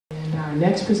Our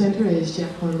next presenter is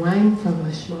Jacqueline Wang from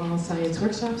a small science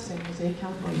workshop, San Jose,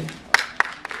 California.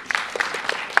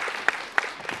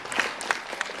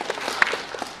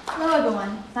 Hello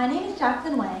everyone, my name is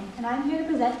Jacqueline Wang, and I'm here to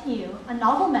present to you a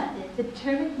novel method to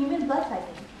determine human blood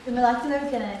typing through molecular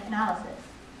genetic analysis.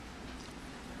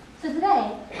 So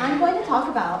today, I'm going to talk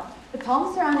about the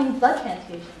problems surrounding blood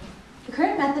transfusions, the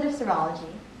current method of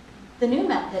serology, the new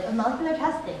method of molecular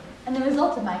testing, and the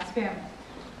results of my experiment.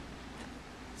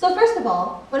 So first of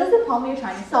all, what is the problem you're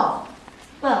trying to solve?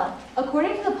 Well,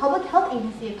 according to the Public Health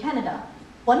Agency of Canada,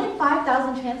 1 in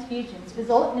 5,000 transfusions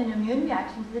result in an immune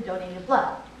reaction to the donated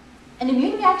blood. An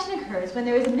immune reaction occurs when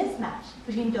there is a mismatch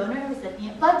between donor and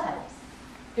recipient blood types.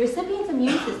 The recipient's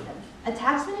immune system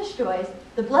attacks and destroys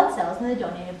the blood cells in the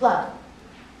donated blood.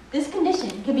 This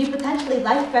condition can be potentially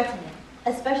life-threatening,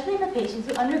 especially for patients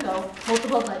who undergo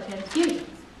multiple blood transfusions,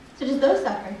 such as those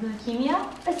suffering from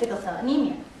leukemia or sickle cell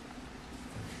anemia.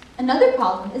 Another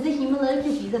problem is the hemolytic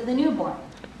disease of the newborn.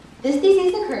 This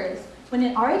disease occurs when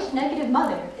an Rh-negative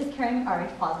mother is carrying an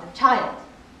Rh-positive child.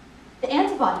 The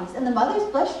antibodies in the mother's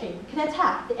bloodstream can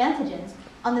attack the antigens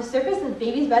on the surface of the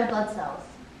baby's red blood cells.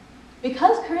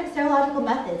 Because current serological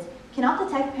methods cannot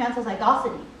detect parental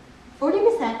zygosity,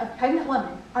 40% of pregnant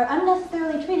women are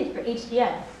unnecessarily treated for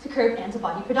HDN to curb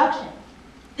antibody production.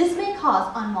 This may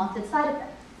cause unwanted side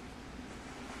effects.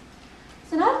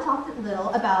 So now I've talked a little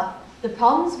about the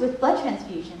problems with blood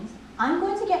transfusions, I'm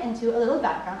going to get into a little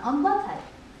background on blood type.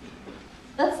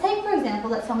 Let's take, for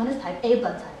example, that someone is type A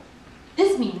blood type.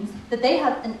 This means that they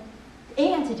have an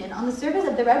A antigen on the surface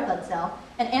of the red blood cell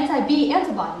and anti-B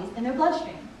antibodies in their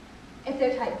bloodstream. If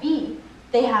they're type B,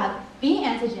 they have B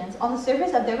antigens on the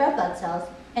surface of their red blood cells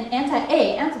and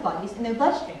anti-A antibodies in their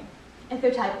bloodstream. If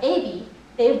they're type AB,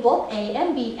 they have both A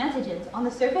and B antigens on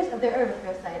the surface of their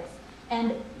erythrocytes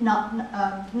and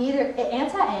neither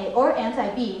anti-A or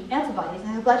anti-B antibodies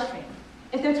in their bloodstream.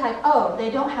 If they're type O, they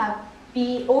don't have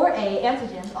B or A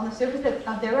antigens on the surface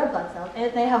of their red blood cells,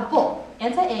 and they have both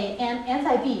anti-A and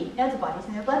anti-B antibodies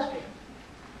in their bloodstream.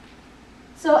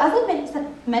 So as I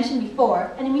mentioned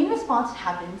before, an immune response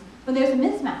happens when there's a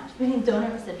mismatch between donor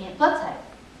and recipient blood type.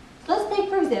 So let's take,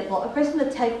 for example, a person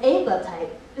with type A blood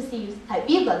type receives type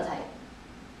B blood type.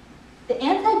 The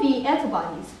anti-B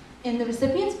antibodies in the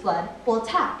recipient's blood will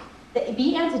attack the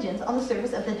B antigens on the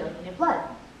surface of the donated blood.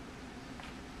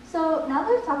 So now that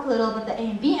we've talked a little about the A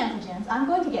and B antigens, I'm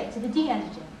going to get to the D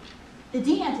antigen. The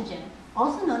D antigen,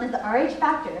 also known as the Rh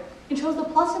factor, controls the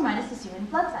plus or minus of human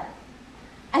blood type.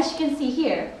 As you can see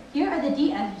here, here are the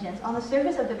D antigens on the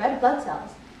surface of the red blood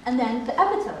cells, and then the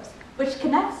epitopes, which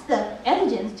connects the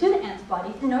antigens to the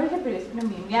antibodies in order to produce an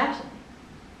immune reaction.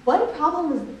 One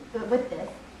problem with this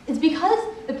is because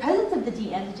the presence of the D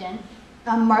antigen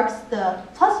marks the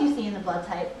plus you see in the blood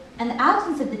type, and the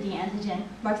absence of the D antigen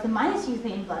marks the minus you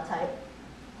see in blood type,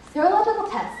 serological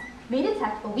tests may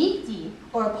detect a weak D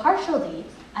or a partial D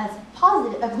as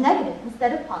negative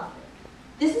instead of positive.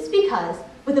 This is because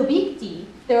with a weak D,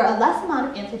 there are a less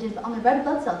amount of antigens on the red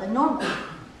blood cell than normal.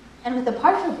 And with a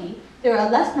partial D, there are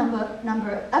a less number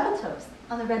of epitopes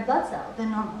on the red blood cell than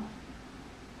normal.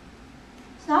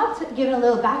 So now I've given a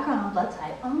little background on blood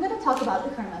type, I'm going to talk about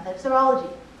the current method of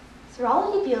serology.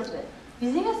 Serology deals with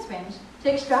using a syringe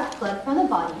to extract blood from the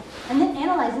body and then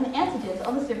analyzing the antigens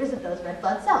on the surface of those red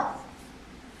blood cells.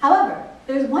 However,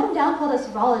 there is one downfall to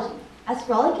serology, as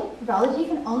serology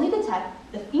can only detect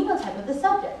the phenotype of the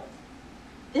subject.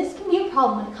 This can be a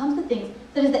problem when it comes to things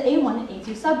such as the A1 and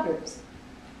A2 subgroups.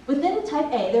 Within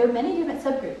type A, there are many different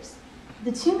subgroups,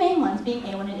 the two main ones being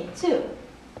A1 and A2.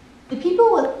 The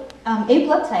people with A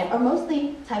blood type are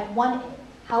mostly type 1A.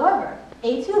 However,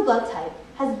 A2 blood type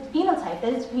has a phenotype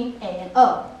that is between A and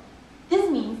O. This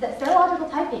means that serological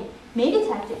typing may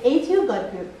detect the A2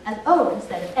 blood group as O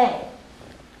instead of A.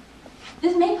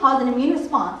 This may cause an immune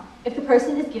response if the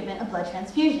person is given a blood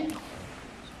transfusion.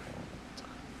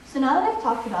 So now that I've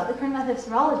talked about the current method of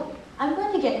serology, I'm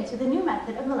going to get into the new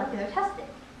method of molecular testing.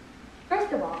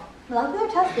 First of all, molecular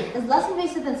testing is less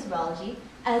invasive than serology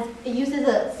as it uses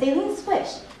a saline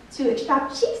swish to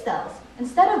extract cheek cells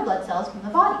instead of blood cells from the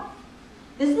body.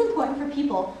 This is important for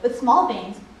people with small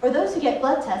veins or those who get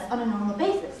blood tests on a normal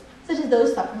basis, such as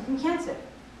those suffering from cancer.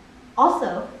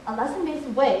 Also, a less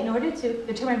invasive way in order to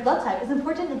determine blood type is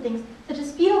important in things such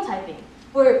as fetal typing,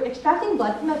 where extracting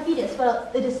blood from a fetus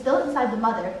while it is still inside the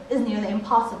mother is nearly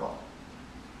impossible.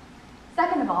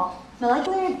 Second of all,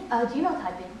 molecular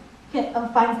genotyping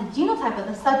finds the genotype of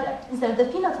the subject instead of the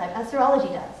phenotype as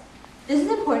serology does. This is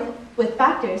important with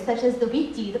factors such as the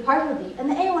weak D, the partial D, and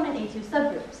the A1 and A2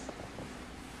 subgroups.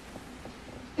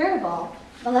 Third of all,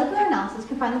 molecular analysis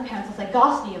can find the parental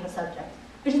zygosity of a subject,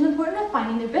 which is important in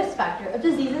finding the risk factor of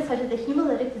diseases such as the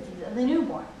hemolytic disease of the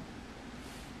newborn.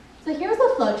 So here's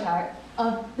a flowchart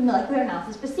of the molecular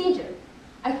analysis procedure.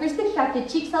 I first extracted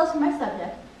cheek cells from my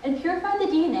subject and purified the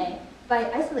DNA by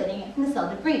isolating it from the cell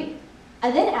debris.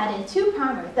 I then added 2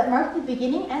 primers that marked the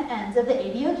beginning and ends of the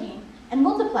ABO gene and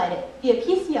multiplied it via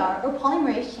PCR or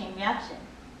polymerase chain reaction.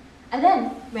 I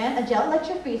then ran a gel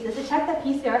electrophoresis to check that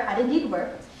PCR had indeed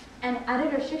worked and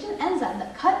added a restriction enzyme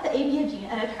that cut the ABO gene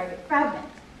at a target fragment.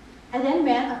 I then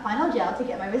ran a final gel to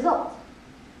get my result.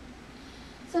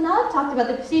 So now I've talked about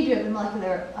the procedure of the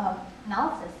molecular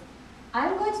analysis,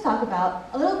 I'm going to talk about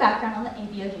a little background on the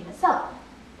ABO gene itself.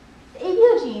 The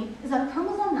ABO gene is on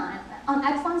chromosome 9 on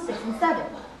exon 6 and 7.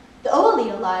 The O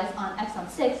allele lies on exon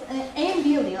 6, and the A and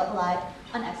B allele lie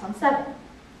on exon 7.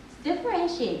 To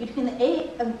differentiate between the A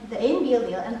and B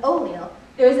allele and the O allele,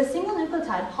 there is a single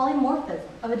nucleotide polymorphism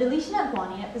of a deletion at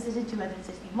guanine at position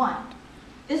 261.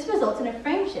 This results in a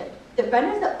frame shift that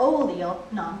renders the O allele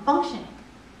non-functioning.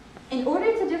 In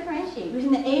order to differentiate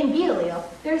between the A and B allele,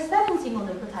 there are 7 single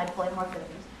nucleotide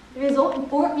polymorphisms that result in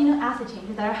 4 amino acid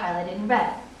changes that are highlighted in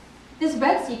red. This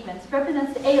red sequence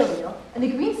represents the A allele, and the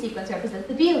green sequence represents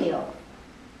the B allele.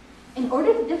 In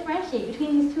order to differentiate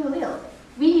between these 2 alleles,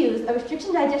 we use a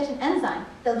restriction digestion enzyme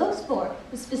that looks for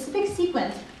the specific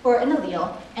sequence for an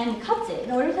allele and cuts it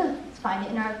in order to find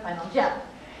it in our final gel.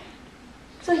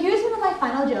 So here's one of my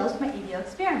final gels for my ABO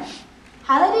experiment.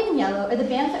 Highlighted in yellow are the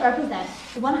bands that represent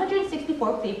the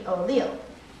 164 cleaved O allele.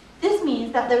 This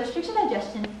means that the restriction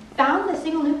digestion found the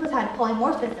single nucleotide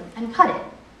polymorphism and cut it,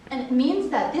 and it means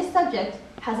that this subject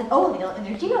has an O allele in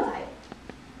their genotype.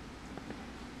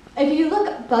 If you look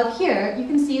above here, you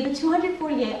can see the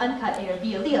 248 uncut A or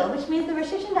B allele, which means the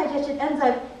restriction digestion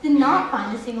enzyme did not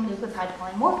find the single nucleotide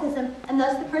polymorphism, and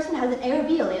thus the person has an A or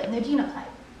B allele in their genotype.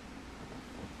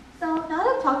 So now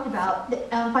that I've talked about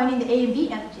finding the A and B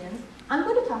antigens, I'm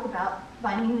going to talk about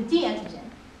finding the D antigen.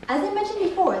 As I mentioned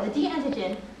before, the D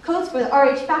antigen codes for the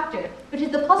Rh factor, which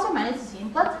is the plus or minus gene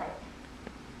blood type.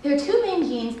 There are 2 main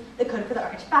genes that code for the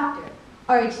Rh factor,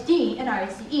 RhD and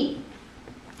Rhce.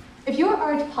 If you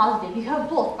are Rh positive, you have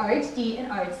both RhD and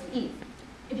Rhce.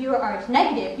 If you are Rh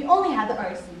negative, you only have the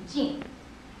Rhce gene.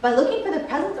 By looking for the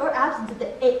presence or absence of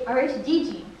the RhD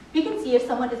gene, we can see if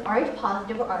someone is Rh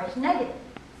positive or Rh negative.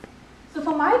 So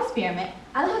for my experiment,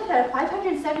 I looked at a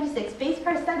 576 base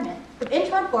pair segment with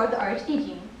intron 4 of the RhD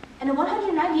gene and a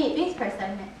 198 base pair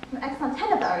segment from exon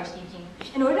 10 of the RhD gene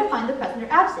in order to find the present or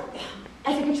absence.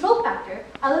 As a control factor,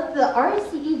 I looked at the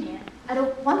Rhce gene at a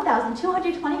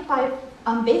 1,225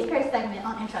 base pair segment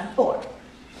on intron 4.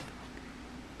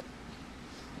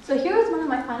 So here is one of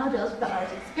my final gels for the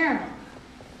Rh experiment.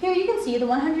 Here you can see the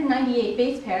 198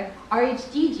 base pair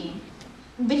RhD gene,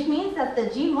 which means that the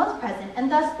gene was present,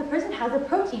 and thus the person has a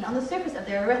protein on the surface of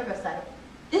their erythrocyte.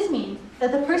 This means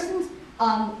that the person's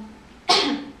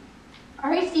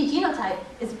Rhc genotype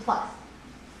is plus.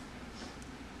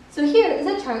 So here is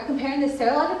a chart comparing the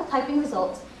serological typing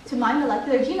results to my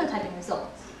molecular genotyping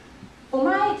results. For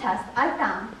my test, I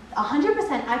found a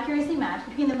 100% accuracy match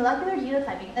between the molecular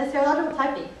genotyping and serological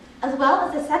typing, as well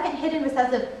as the second hidden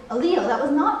recessive allele that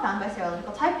was not found by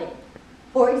serological typing.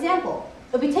 For example,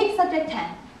 if we take subject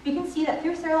 10, we can see that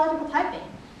through serological typing,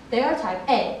 they are type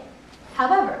A.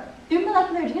 However, through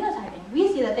molecular genotyping, we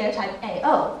see that they are type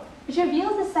AO, which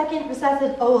reveals the second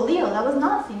recessive O allele that was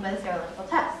not seen by the serological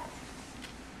test.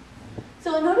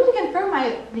 So in order to confirm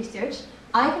my research,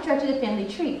 I constructed a family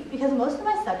tree because most of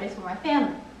my subjects were my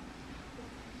family.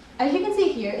 As you can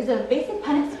see here is a basic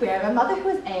Punnett square of a mother who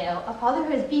is AO, a father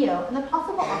who is BO, and the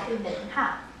possible offspring they can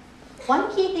have.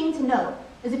 One key thing to note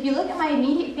is if you look at my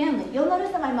immediate family, you'll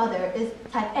notice that my mother is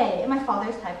type A and my father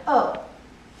is type O.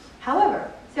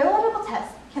 However, serological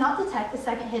tests cannot detect the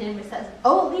second hidden recessive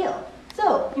O allele,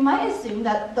 so you might assume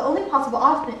that the only possible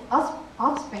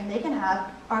offspring they can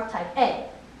have are type A.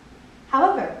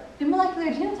 However, through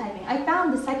molecular genotyping, I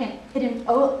found the second hidden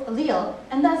O allele,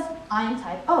 and thus I am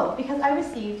type O because I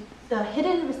received the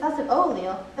hidden recessive O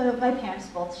allele that my parents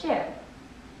both shared.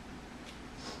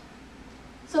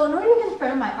 So in order to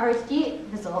confirm my Rhd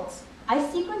results, I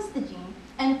sequenced the gene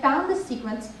and found the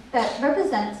sequence that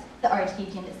represents the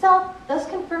Rhd gene itself, thus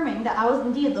confirming that I was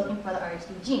indeed looking for the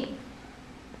Rhd gene.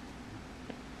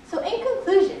 So in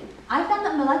conclusion, I found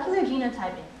that molecular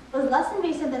genotyping was less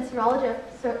invasive than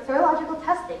serological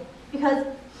testing because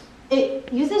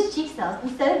it uses cheek cells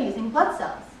instead of using blood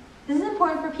cells. This is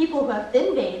important for people who have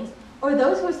thin veins or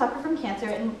those who suffer from cancer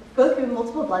and go through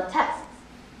multiple blood tests.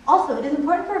 Also, it is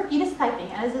important for fetus typing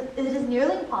as it is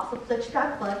nearly impossible to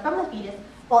extract blood from the fetus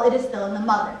while it is still in the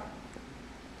mother.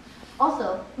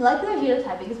 Also, molecular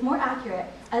genotyping is more accurate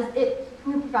as it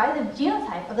we provide the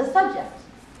genotype of the subject.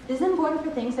 This is important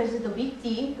for things such as the weak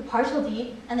D, the partial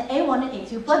D, and the A1 and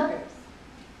A2 blood groups.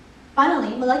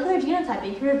 Finally, molecular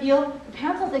genotyping can reveal the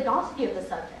parental zygosity of the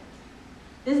subject.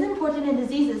 This is important in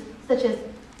diseases such as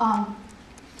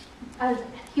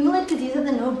hemolytic disease of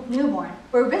the newborn,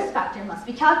 where a risk factor must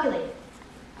be calculated.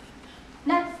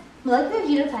 Next, molecular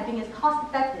genotyping is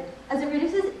cost-effective as it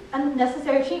reduces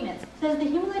unnecessary treatments, such as the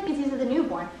hemolytic disease of the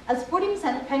newborn, as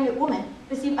 40% of pregnant women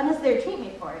receive unnecessary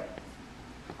treatment for it.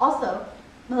 Also,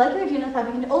 molecular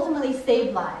genotyping can ultimately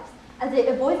save lives, as it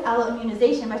avoids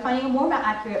alloimmunization by finding a more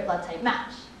accurate blood type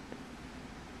match.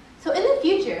 So in the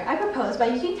future, I propose by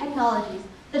using technologies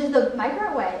such as the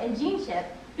microarray and gene chip,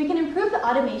 we can improve the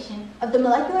automation of the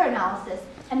molecular analysis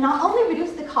and not only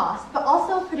reduce the cost, but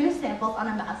also produce samples on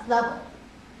a mass level.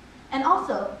 And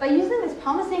also, by using this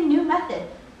promising new method,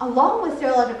 along with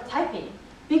serological typing,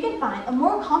 we can find a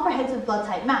more comprehensive blood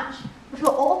type match, which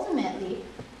will ultimately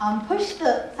push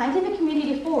the scientific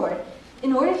community forward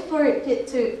in order for it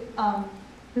to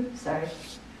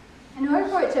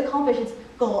accomplish its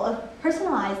goal of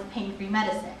personalized, pain-free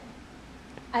medicine.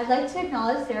 I'd like to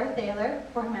acknowledge Sarah Thaler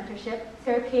for her mentorship,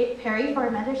 Sarah Perry for her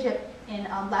mentorship in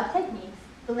lab techniques,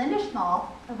 Belinda Schmall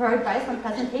for her advice on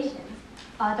presentations,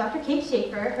 Dr. Kate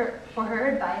Schaefer for her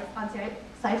advice on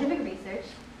scientific research,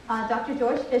 Dr.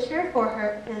 George Fisher for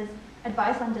his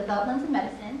advice on developments in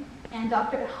medicine, and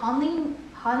Dr. Han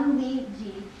Li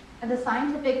Ji at the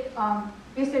Scientific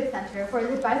Research Center for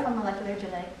his advice on molecular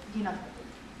genotyping.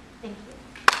 Thank you.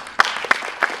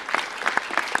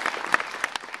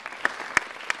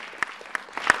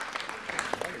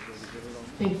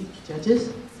 Thank you, judges.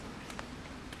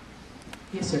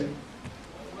 Yes, sir.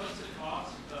 What's the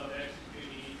cost of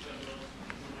executing each of those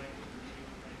molecular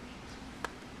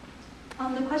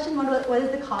The question, what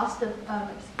is the cost of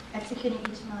executing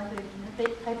each molecular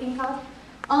genotyping cost?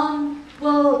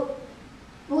 Well,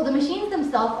 the machines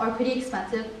themselves are pretty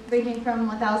expensive, ranging from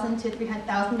 $1,000 to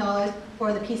 $300,000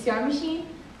 for the PCR machine.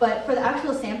 But for the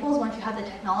actual samples, once you have the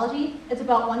technology, it's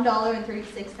about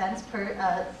 $1.36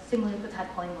 per single nucleotide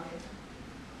polymorphism.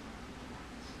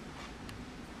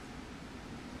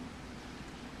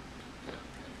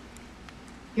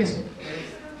 Yes, sir.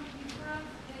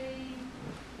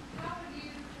 How would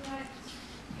you collect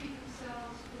fetal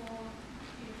cells for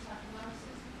phenotype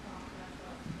analysis?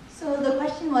 So the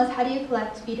question was, how do you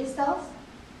collect fetus cells?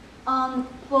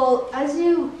 Well, as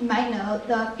you might know,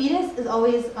 the fetus is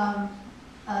always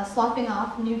sloughing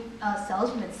off new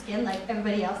cells from its skin like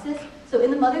everybody else's. So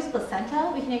in the mother's placenta,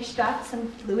 we can extract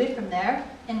some fluid from there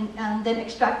and then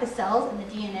extract the cells and the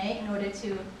DNA in order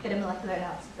to get a molecular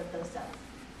analysis of those cells.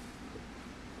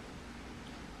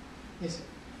 Yes, sir.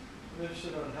 I'm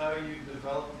interested on how you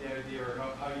developed the idea or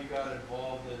how you got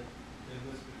involved in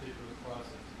this particular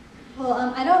process. Well,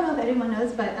 I don't know if anyone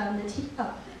knows, but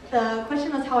the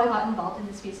question was how I got involved in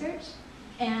this research.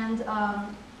 And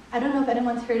I don't know if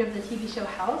anyone's heard of the TV show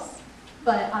House,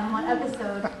 but on one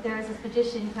episode, there was this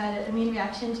magician who had an immune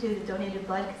reaction to the donated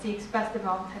blood because he expressed the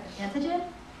wrong type of antigen.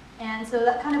 And so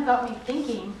that kind of got me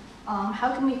thinking,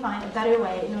 how can we find a better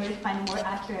way in order to find a more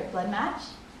accurate blood match?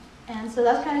 And so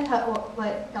that's kind of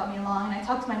what got me along. And I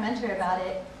talked to my mentor about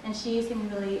it, and she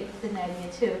seemed really interested in the idea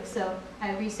too. So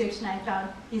I researched and I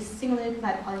found these single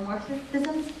nucleotide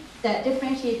polymorphisms that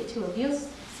differentiate the two alleles.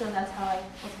 So that's how I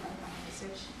ultimately found my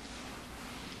research.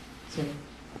 Sir.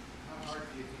 How hard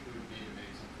do you think it would be to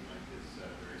make something like this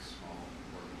very small and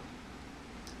portable?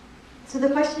 So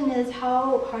the question is,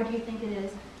 how hard do you think it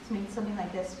is to make something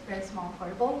like this very small and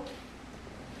portable?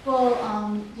 Well,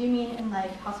 do you mean in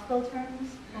like hospital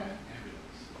terms? Yeah, or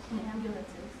in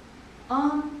ambulances?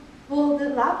 Well, the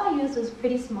lab I used was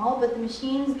pretty small, but the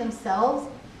machines themselves,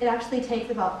 it actually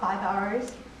takes about 5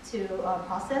 hours to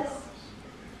process.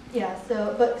 Yeah,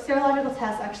 so, but serological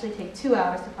tests actually take 2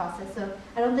 hours to process, so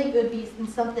I don't think it would be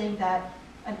something that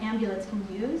an ambulance can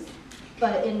use,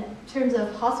 but in terms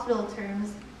of hospital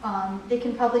terms, they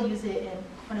can probably use it in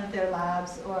one of their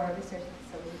labs or research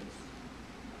facilities.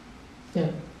 Yeah.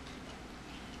 It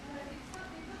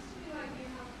looks to me like you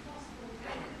have a possible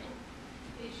ethical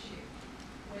issue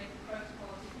with the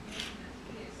protocols that you implemented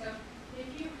here. So if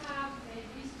you have a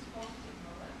rhesus positive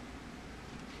mother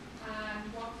and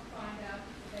want to find out if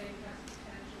the baby has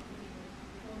potential for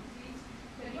hemolytic disease,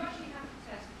 then you actually have to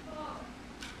test the father.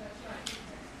 That's right, you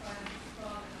test to find out if the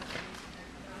father has a rhesus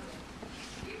mother.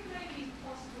 Do you have any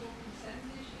possible consent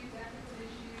issues, ethical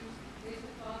issues? Is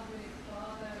the father really the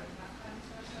father and that kind of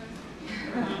stuff?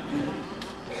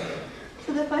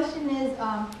 So the question is,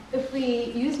 if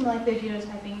we use molecular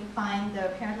genotyping to find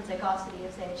the parental zygosity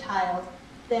of, say, a child,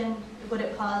 then would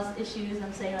it cause issues?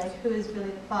 I'm saying like, who is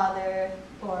really the father?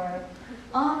 Or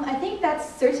I think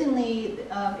that's certainly,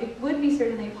 it would be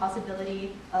certainly a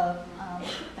possibility of,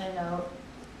 I don't know,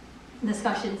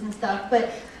 discussions and stuff.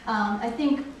 But I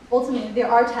think ultimately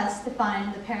there are tests to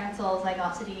find the parental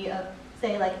zygosity of,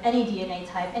 say, like any DNA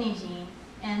type, any gene.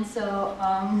 And so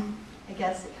I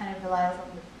guess it kind of relies on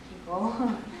the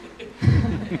people.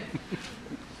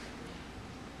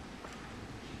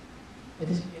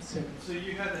 Yes, sir. So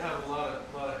you had to have a lot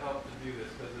of help to do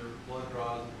this because there were blood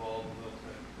draws involved and those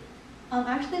kind of things.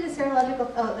 Actually, the serological,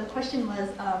 the question was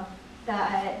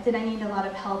did I need a lot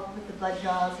of help with the blood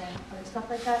draws and other stuff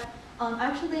like that?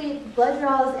 Actually, blood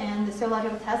draws and the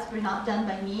serological tests were not done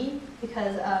by me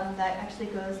because that actually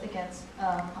goes against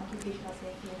occupational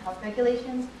safety and health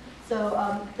regulations. So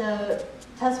the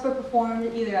tests were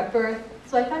performed either at birth.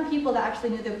 So I found people that actually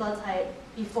knew their blood type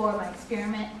before my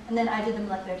experiment, and then I did the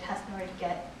molecular test in order to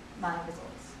get my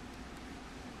results.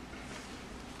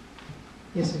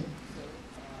 Yes, sir.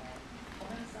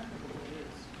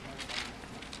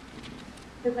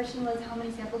 The question was, how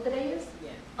many samples did I use?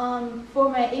 Yeah. For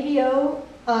my ABO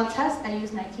test, I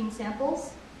used 19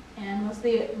 samples, and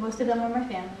most of them were my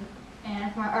family.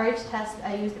 And for my RH test,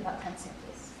 I used about 10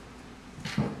 samples.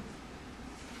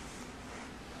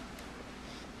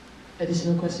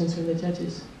 Additional questions from the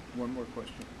judges? One more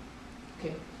question.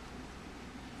 Okay.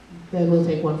 Then we'll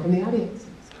take one from the audience.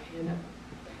 Hand up.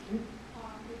 Thank you. It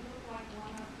looked like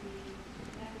one of the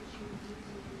methods you were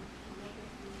using to look at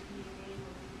the DNA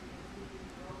was using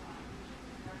bromide, which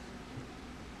is a carcinogen.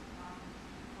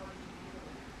 How did you handle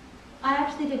that? I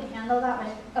actually didn't handle that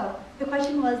one. Oh, the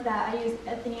question was that I used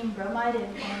ethylene bromide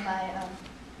in one of my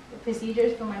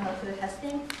procedures for my molecular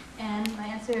testing, and my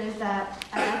answer is that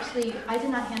I did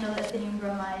not handle the ethylene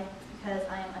bromide because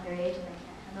I am underage and I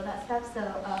can't handle that stuff. So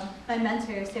my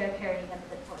mentor, Sarah Perry,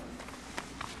 handled it for me.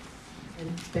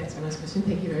 And that's my last question.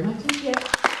 Thank you very much. Thank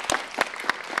you.